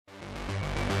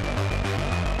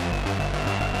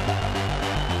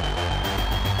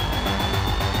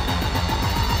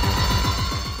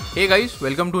Hey guys,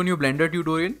 welcome to a new Blender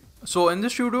tutorial. So in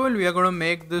this tutorial we are going to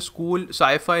make this cool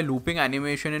sci-fi looping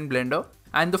animation in Blender,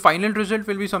 and the final result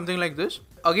will be something like this.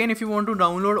 Again, if you want to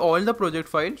download all the project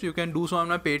files, you can do so on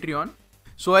my Patreon.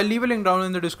 So I'll leave a link down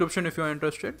in the description if you're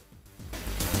interested.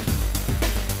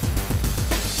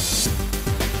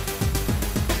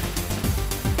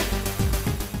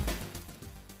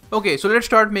 Okay, so let's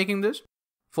start making this.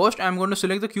 First I'm going to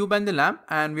select the cube and the lamp,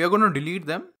 and we are going to delete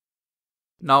them.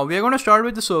 Now we are going to start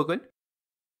with the circle.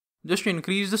 Just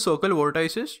increase the circle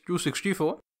vertices to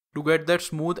 64 to get that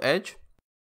smooth edge.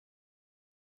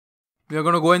 We are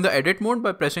going to go in the edit mode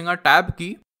by pressing our tab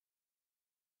key.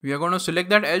 We are going to select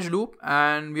that edge loop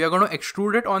and we are going to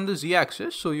extrude it on the Z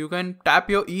axis. So you can tap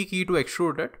your E key to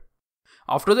extrude it.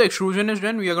 After the extrusion is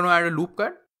done, we are going to add a loop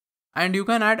cut. And you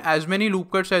can add as many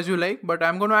loop cuts as you like, but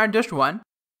I'm going to add just one.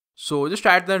 So just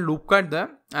add that loop cut there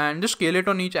and just scale it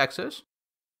on each axis.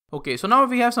 Okay, so now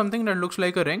we have something that looks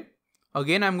like a ring.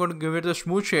 Again, I'm going to give it the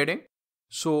smooth shading.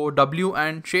 So W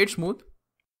and shade smooth.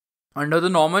 Under the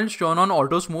normals, turn on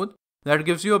auto smooth. That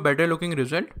gives you a better looking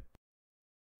result.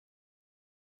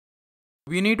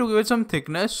 We need to give it some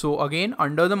thickness. So again,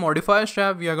 under the modifiers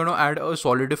tab, we are going to add a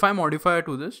solidify modifier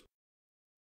to this.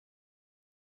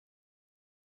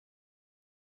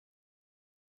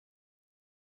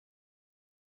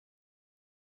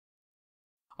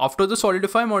 After the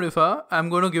solidify modifier, I'm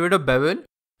going to give it a bevel.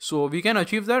 So we can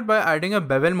achieve that by adding a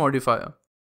bevel modifier.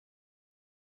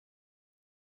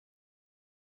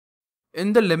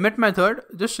 In the limit method,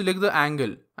 just select the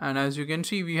angle. And as you can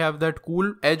see, we have that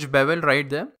cool edge bevel right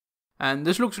there. And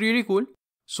this looks really cool.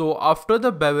 So after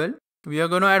the bevel, we are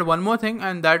going to add one more thing,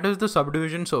 and that is the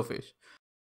subdivision surface.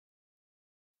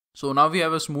 So now we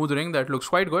have a smooth ring that looks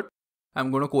quite good. I'm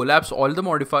going to collapse all the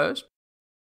modifiers.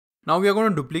 Now we are going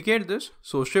to duplicate this.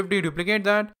 So Shift D, duplicate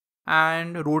that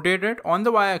and rotate it on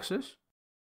the y-axis.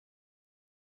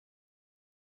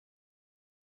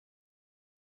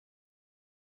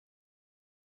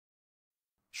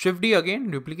 Shift D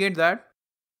again, duplicate that.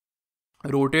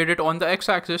 Rotate it on the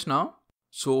x-axis now.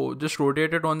 So just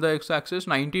rotate it on the x-axis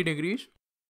 90 degrees.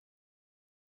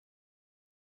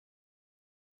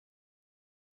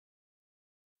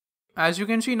 As you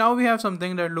can see, now we have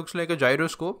something that looks like a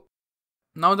gyroscope.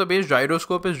 Now the base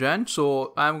gyroscope is done,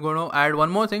 so I'm going to add one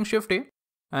more thing, Shift A,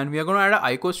 and we are going to add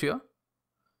an icosphere.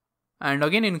 And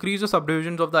again, increase the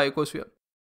subdivisions of the icosphere.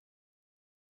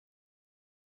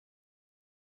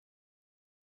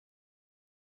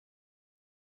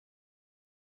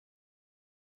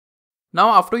 Now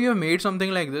after you have made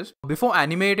something like this, before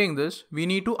animating this, we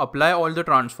need to apply all the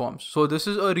transforms. So this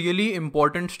is a really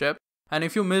important step, and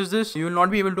if you miss this, you will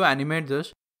not be able to animate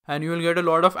this, and you will get a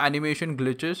lot of animation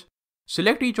glitches.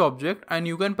 Select each object and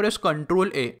you can press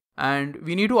Ctrl A, and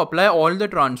we need to apply all the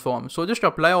transforms. So just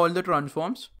apply all the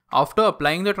transforms. After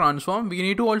applying the transform, we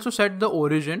need to also set the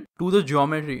origin to the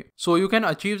geometry. So you can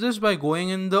achieve this by going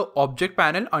in the object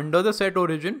panel under the set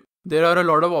origin. There are a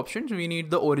lot of options. We need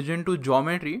the origin to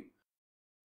geometry.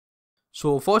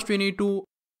 So first we need to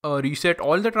reset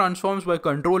all the transforms by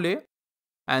Ctrl A,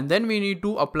 and then we need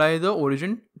to apply the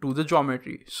origin to the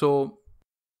geometry. So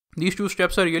these two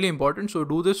steps are really important, so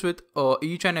do this with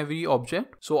each and every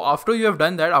object. So after you have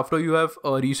done that, after you have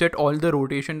reset all the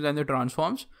rotations and the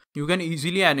transforms, you can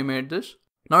easily animate this.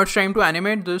 Now it's time to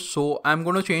animate this, so I'm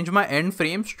going to change my end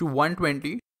frames to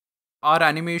 120. Our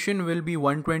animation will be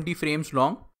 120 frames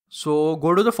long. So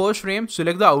go to the first frame,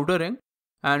 select the outer ring,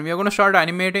 and we are going to start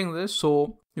animating this.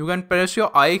 So you can press your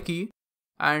I key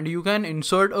and you can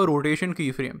insert a rotation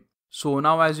keyframe. So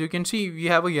now as you can see, we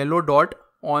have a yellow dot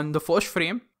on the first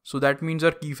frame. So that means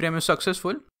our keyframe is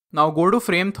successful. Now go to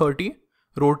frame 30,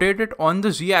 rotate it on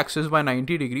the Z axis by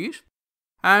 90 degrees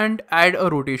and add a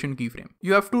rotation keyframe.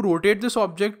 You have to rotate this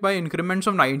object by increments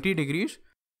of 90 degrees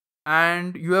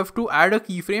and you have to add a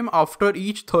keyframe after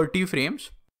each 30 frames.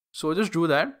 So just do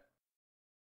that.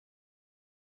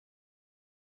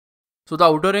 So the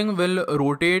outer ring will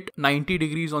rotate 90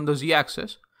 degrees on the Z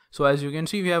axis. So as you can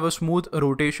see, we have a smooth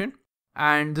rotation.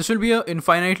 And this will be an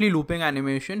infinitely looping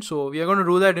animation. So we are going to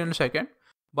do that in a second.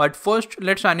 But first,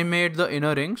 let's animate the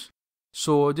inner rings.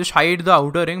 So just hide the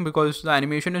outer ring because the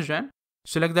animation is done.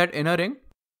 Select that inner ring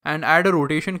and add a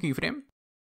rotation keyframe.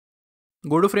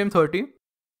 Go to frame 30.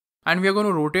 And we are going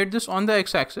to rotate this on the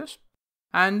x-axis.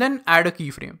 And then add a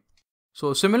keyframe.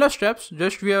 So similar steps,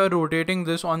 just we are rotating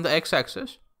this on the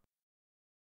x-axis.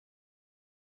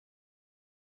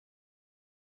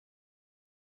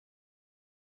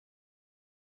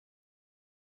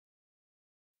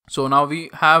 So now we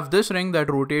have this ring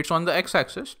that rotates on the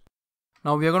x-axis.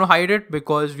 Now we are going to hide it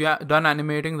because we are done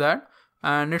animating that.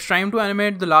 And it's time to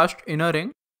animate the last inner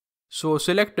ring. So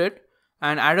select it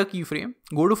and add a keyframe.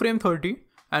 Go to frame 30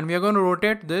 and we are going to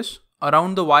rotate this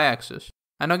around the y-axis.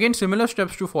 And again, similar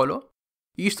steps to follow.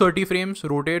 Each 30 frames,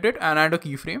 rotate it and add a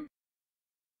keyframe.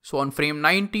 So on frame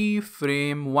 90,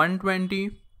 frame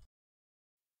 120,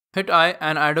 hit I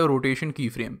and add a rotation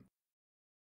keyframe.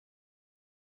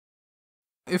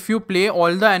 If you play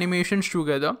all the animations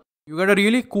together, you get a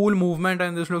really cool movement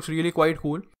and this looks really quite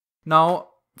cool. Now,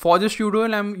 for this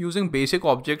tutorial, I'm using basic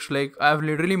objects, like I've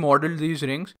literally modeled these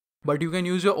rings, but you can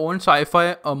use your own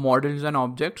sci-fi models and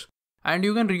objects, and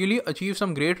you can really achieve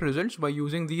some great results by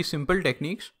using these simple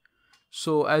techniques.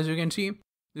 So as you can see,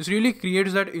 this really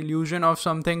creates that illusion of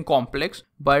something complex,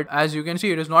 but as you can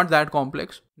see, it is not that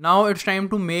complex. Now it's time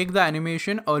to make the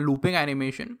animation a looping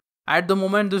animation. At the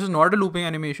moment, this is not a looping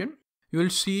animation. You will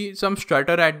see some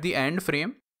stutter at the end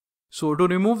frame. So to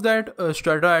remove that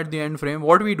stutter at the end frame,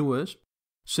 what we do is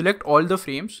select all the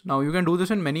frames. Now you can do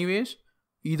this in many ways.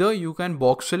 Either you can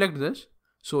box select this.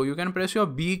 So you can press your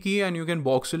B key and you can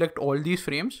box select all these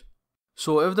frames.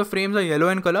 So if the frames are yellow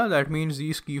in color, that means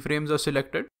these keyframes are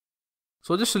selected.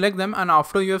 So just select them, and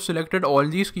after you have selected all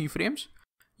these keyframes,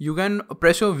 you can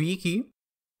press your V key,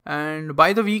 and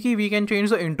by the V key we can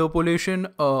change the interpolation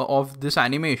of this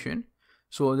animation.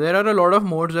 So there are a lot of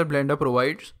modes that Blender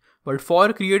provides, but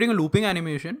for creating a looping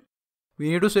animation,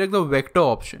 we need to select the vector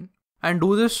option and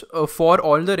do this for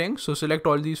all the rings. So select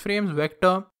all these frames,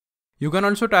 vector. You can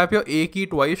also tap your A key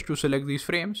twice to select these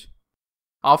frames.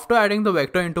 After adding the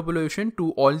vector interpolation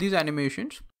to all these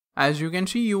animations, as you can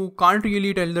see, you can't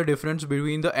really tell the difference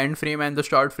between the end frame and the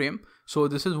start frame. So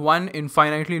this is one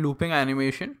infinitely looping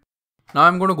animation. Now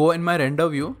I'm going to go in my render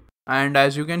view, and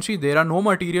as you can see, there are no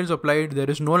materials applied, there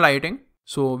is no lighting.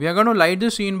 So we are going to light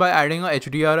the scene by adding a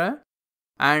HDRI,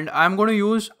 and I'm going to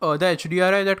use the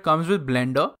HDRI that comes with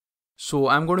Blender. So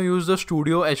I'm going to use the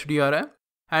Studio HDRI,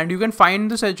 and you can find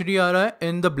this HDRI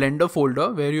in the Blender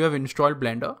folder where you have installed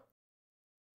Blender.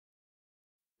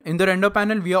 In the render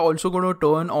panel, we are also going to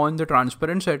turn on the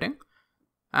transparent setting,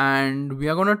 and we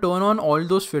are going to turn on all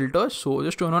those filters. So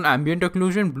just turn on ambient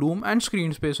occlusion, bloom and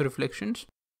screen space reflections,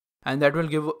 and that will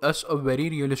give us a very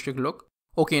realistic look.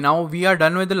 Okay, now we are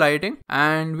done with the lighting,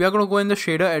 and we are going to go in the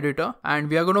shader editor and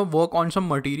we are going to work on some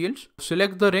materials.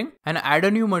 Select the ring and add a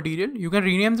new material. You can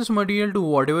rename this material to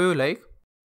whatever you like.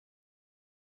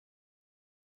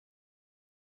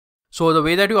 So the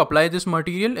way that you apply this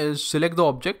material is select the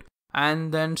object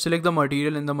and then select the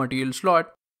material in the material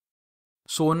slot.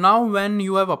 So now when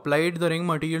you have applied the ring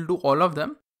material to all of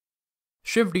them,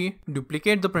 Shift D,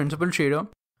 duplicate the principal shader,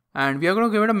 and we are going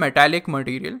to give it a metallic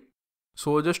material.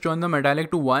 So just turn the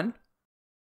metallic to 1,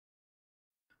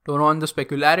 turn on the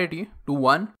specularity to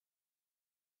 1,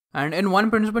 and in one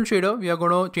principal shader, we are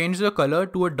going to change the color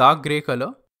to a dark gray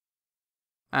color,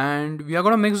 and we are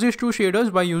going to mix these two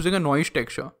shaders by using a noise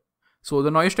texture. So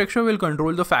the noise texture will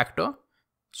control the factor.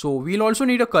 So we'll also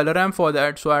need a color ramp for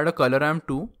that, so add a color ramp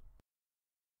too.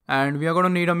 And we are going to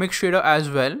need a mix shader as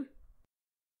well.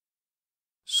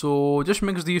 So just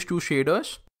mix these two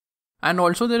shaders. And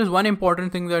also there is one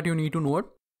important thing that you need to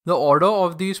note. The order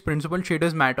of these principal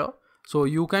shaders matter. So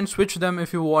you can switch them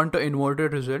if you want an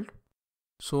inverted result.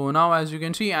 So now as you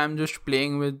can see, I'm just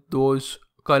playing with those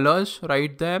colors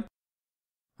right there.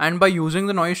 And by using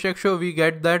the noise texture, we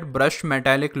get that brushed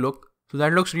metallic look. So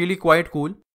that looks really quite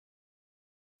cool.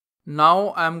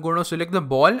 Now I'm going to select the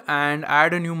ball and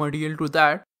add a new material to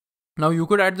that. Now you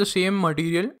could add the same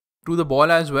material to the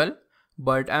ball as well,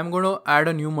 but I'm going to add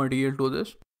a new material to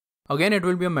this. Again, it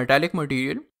will be a metallic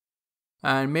material,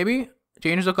 and maybe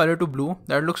change the color to blue.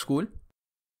 That looks cool.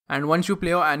 And once you play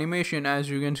your animation, as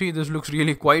you can see, this looks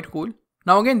really quite cool.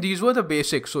 Now again, these were the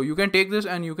basics. So you can take this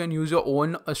and you can use your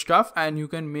own stuff and you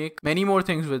can make many more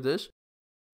things with this.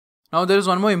 Now there is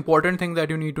one more important thing that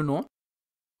you need to know.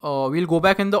 We'll go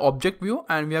back in the object view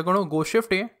and we are going to go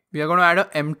Shift A. We are going to add an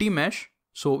empty mesh.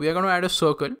 So we are going to add a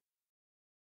circle.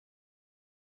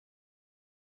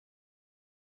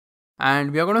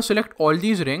 And we are going to select all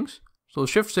these rings. So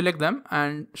Shift select them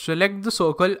and select the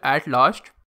circle at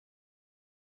last.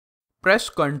 Press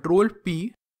Ctrl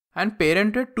P and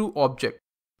parent it to object.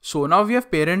 So now we have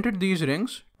parented these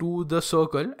rings to the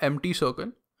circle, empty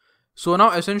circle. So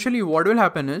now essentially what will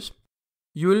happen is,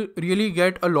 you will really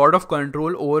get a lot of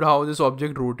control over how this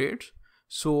object rotates.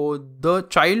 So the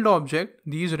child object,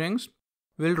 these rings,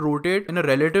 will rotate in a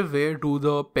relative way to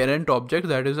the parent object,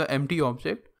 that is an empty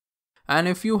object. And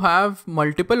if you have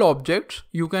multiple objects,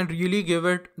 you can really give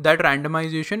it that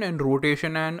randomization in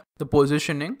rotation and the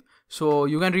positioning. So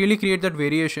you can really create that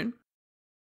variation.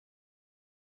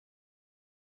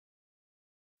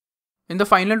 In the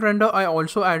final render, I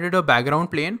also added a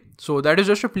background plane. So that is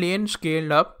just a plane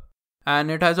scaled up.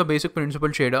 and it has a basic principle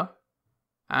shader.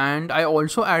 And I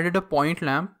also added a point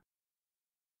lamp,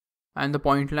 and the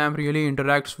point lamp really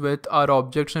interacts with our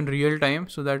objects in real time,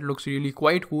 so that looks really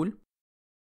quite cool.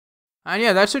 And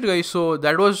yeah, that's it guys. So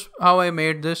that was how I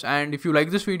made this, and if you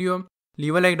like this video,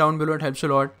 leave a like down below, it helps a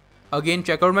lot. Again,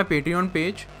 check out my Patreon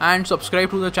page and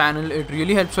subscribe to the channel, it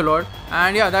really helps a lot.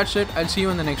 And yeah, that's it, I'll see you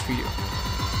in the next video.